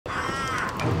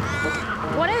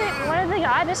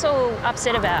ibis all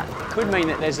upset about? Could mean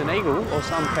that there's an eagle or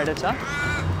some predator.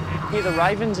 Hear the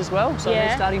ravens as well, so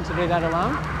they're starting to do that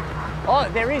alarm. Oh,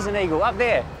 there is an eagle up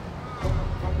there.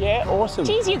 Yeah, awesome.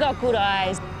 Geez, you got good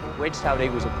eyes. Wedge-tailed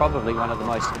eagles are probably one of the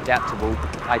most adaptable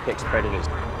apex predators.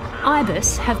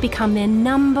 Ibis have become their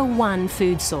 #1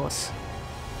 food source.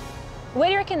 Where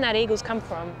do you reckon that eagle's come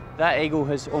from? That eagle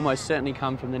has almost certainly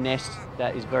come from the nest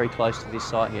that is very close to this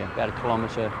site here, about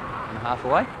 1.5 kilometres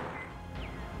away.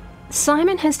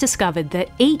 Simon has discovered that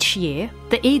each year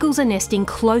the eagles are nesting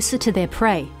closer to their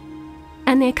prey.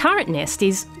 And their current nest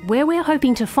is where we're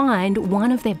hoping to find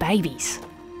one of their babies.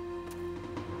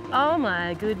 Oh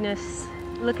my goodness,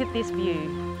 look at this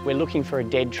view. We're looking for a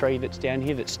dead tree that's down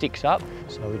here that sticks up,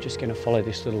 so we're just going to follow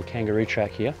this little kangaroo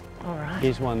track here. All right.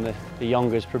 Here's one the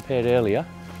Yongas prepared earlier.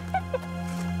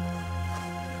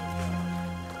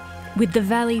 With the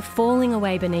valley falling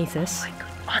away beneath us,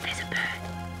 Oh, there's a bird.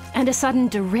 and a sudden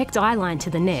direct eye line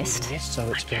to the nest, Yes, so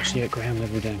it's actually at ground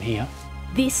level down here.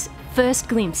 this first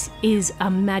glimpse is a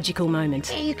magical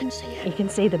moment. Yeah, you can see it. You can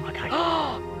see them. Okay.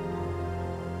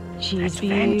 She's That's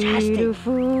fantastic.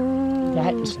 beautiful.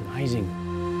 That is amazing.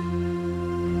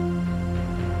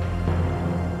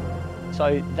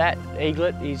 So that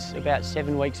eaglet is about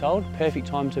 7 weeks old, perfect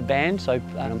time to band, so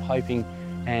I'm hoping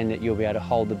that you'll be able to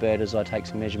hold the bird as I take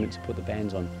some measurements and put the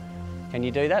bands on. Can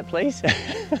you do that, please?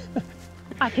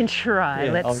 I can try.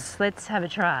 Yeah, let's have a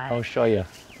try. I'll show you.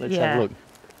 Let's have a look.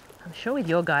 I'm sure with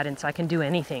your guidance I can do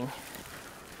anything.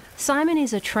 Simon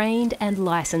is a trained and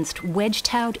licensed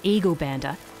wedge-tailed eagle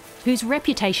bander whose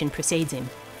reputation precedes him.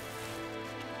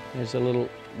 There's a little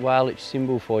whale-itch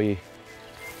symbol for you.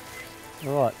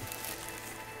 All right.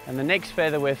 And the next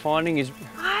feather we're finding is...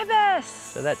 Ibis!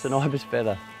 So that's an ibis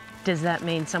feather. Does that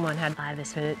mean someone had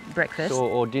ibis for breakfast?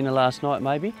 Or dinner last night,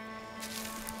 maybe.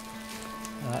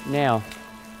 Now,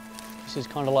 this is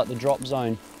kind of like the drop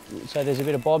zone. So there's a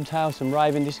bit of bobtail, some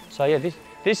raven. So yeah,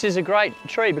 this is a great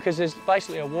tree because there's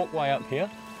basically a walkway up here,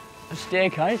 a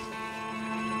staircase.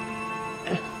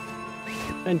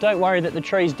 And don't worry that the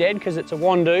tree's dead because it's a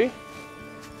wandoo.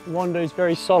 The wandoo's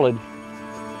very solid.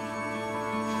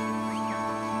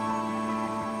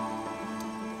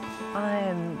 I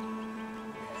am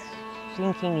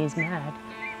thinking he's mad.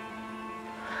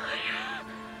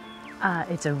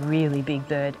 It's a really big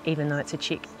bird, even though it's a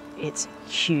chick. It's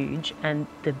huge, and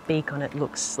the beak on it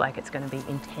looks like it's going to be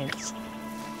intense.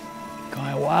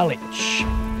 Guy whale-itch.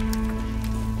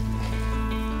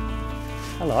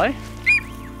 Hello.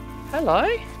 Hello.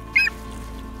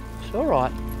 It's all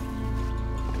right.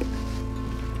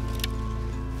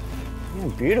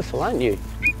 You're beautiful, aren't you?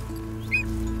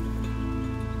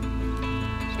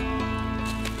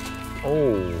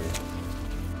 Oh.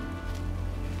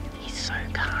 He's so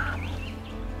calm.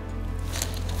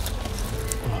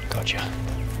 Right, gotcha.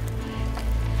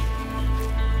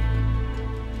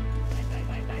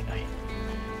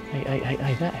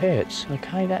 Hey, that hurts.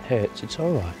 Okay, that hurts. It's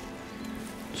all right.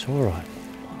 It's all right.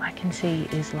 All I can see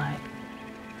is like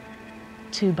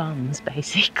 2 bums,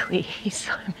 basically.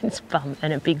 Simon's bum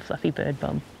and a big fluffy bird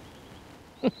bum.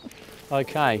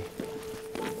 Okay.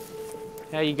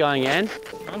 How are you going, Anne?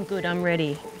 I'm good, I'm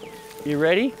ready. You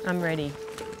ready? I'm ready.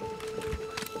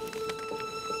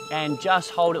 And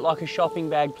just hold it like a shopping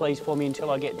bag, please, for me until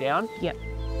I get down. Yep,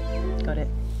 got it.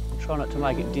 Try not to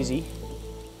make it dizzy.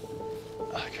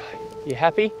 Okay. You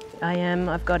happy? I am,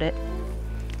 I've got it.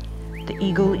 The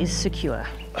eagle is secure,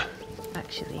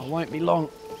 actually. I won't be long.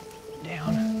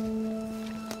 Down.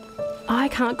 I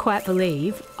can't quite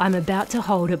believe I'm about to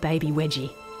hold a baby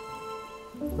wedgie.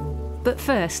 But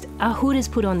first, a hood is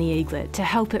put on the eaglet to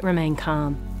help it remain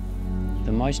calm.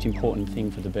 The most important thing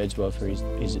for the bird's welfare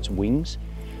is its wings.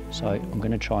 So I'm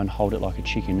going to try and hold it like a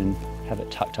chicken and have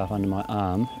it tucked up under my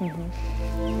arm.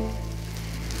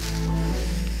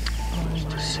 Just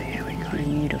to see how we go.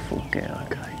 Beautiful girl.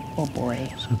 Okay. Oh boy.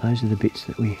 So those are the bits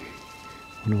that we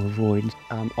want to avoid.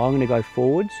 I'm going to go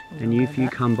forwards, and if you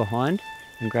come behind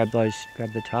and grab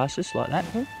the tarsus like that.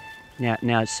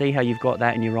 Now see how you've got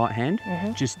that in your right hand?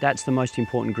 Just that's the most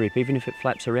important grip. Even if it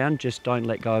flaps around, just don't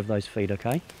let go of those feet,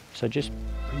 okay? So just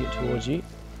bring it towards you.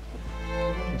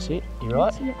 That's it. You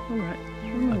right? Yeah, I'm right.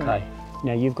 Okay.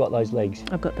 Now you've got those legs.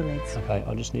 I've got the legs. Okay,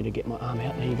 I just need to get my arm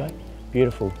out. There you go.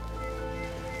 Beautiful.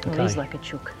 Well, Okay. he's like a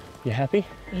chook. You happy?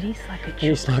 It is like a chook.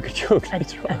 It is like a chook.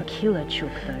 That's A right. killer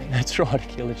chook, though. That's right, a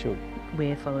killer chook.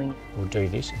 We're following. We'll do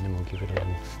this and then we'll give it a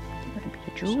little. Got a bit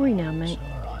of jewellery now, mate.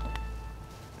 It's all right.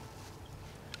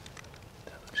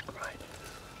 That looks great.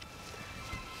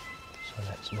 So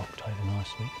that's locked over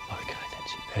nicely. Okay,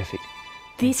 that's it. Perfect.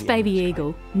 This baby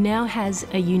eagle now has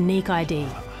a unique ID.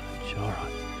 It's all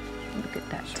right. Look at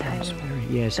that tail.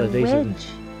 Yeah, so A these wedge.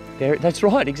 are that's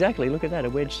right, exactly. Look at that, a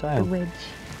wedge A tail. wedge.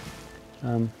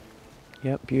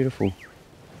 Yep, beautiful.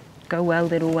 Go well,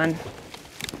 little one.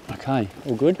 Okay,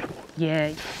 all good?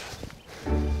 Yeah.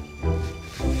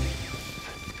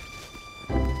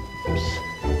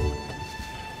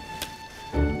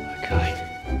 Okay.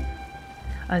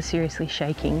 I was seriously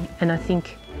shaking, and I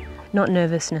think not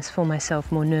nervousness for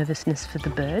myself, more nervousness for the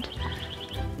bird.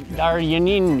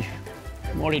 Daryanin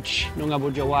Moric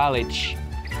Nungabujawalic.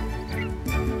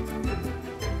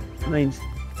 Means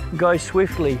go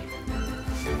swiftly.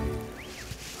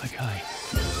 Okay.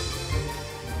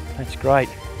 That's great.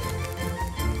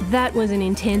 That was an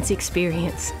intense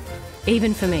experience,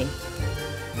 even for me.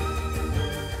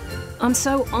 I'm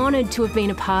so honoured to have been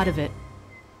a part of it.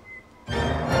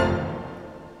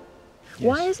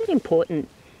 Why is it important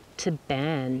to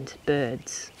band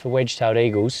birds? For wedge-tailed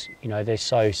eagles, you know, they're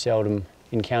so seldom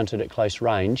encountered at close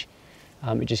range.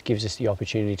 It just gives us the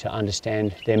opportunity to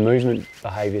understand their movement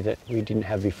behaviour that we didn't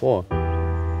have before.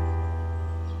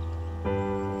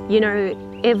 You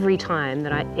know, every time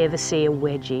that I ever see a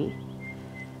wedgie,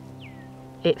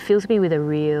 it fills me with a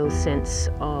real sense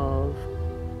of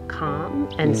calm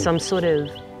and some sort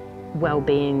of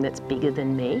well-being that's bigger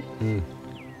than me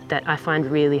that I find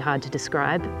really hard to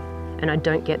describe, and I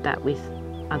don't get that with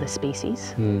other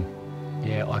species.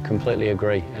 Yeah, I completely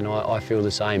agree, and I feel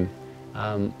the same.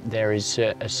 There is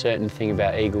a certain thing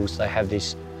about eagles, they have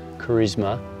this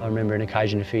charisma. I remember an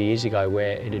occasion a few years ago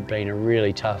where it had been a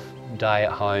really tough day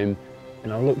at home,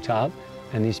 and I looked up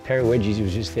and this pair of wedgies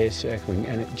was just there circling,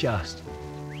 and it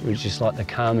was just like the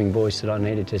calming voice that I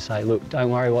needed to say, look,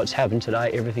 don't worry what's happened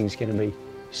today, everything's going to be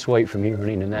sweet from here on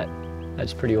in, and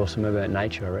that's pretty awesome about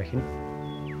nature, I reckon.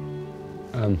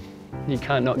 You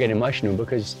can't not get emotional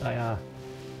because they are,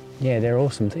 yeah, they're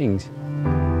awesome things.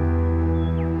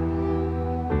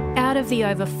 Out of the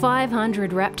over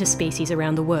 500 raptor species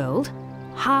around the world,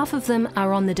 half of them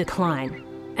are on the decline,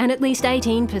 and at least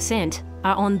 18%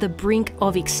 are on the brink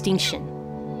of extinction.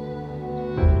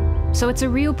 So it's a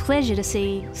real pleasure to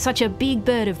see such a big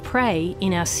bird of prey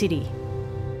in our city.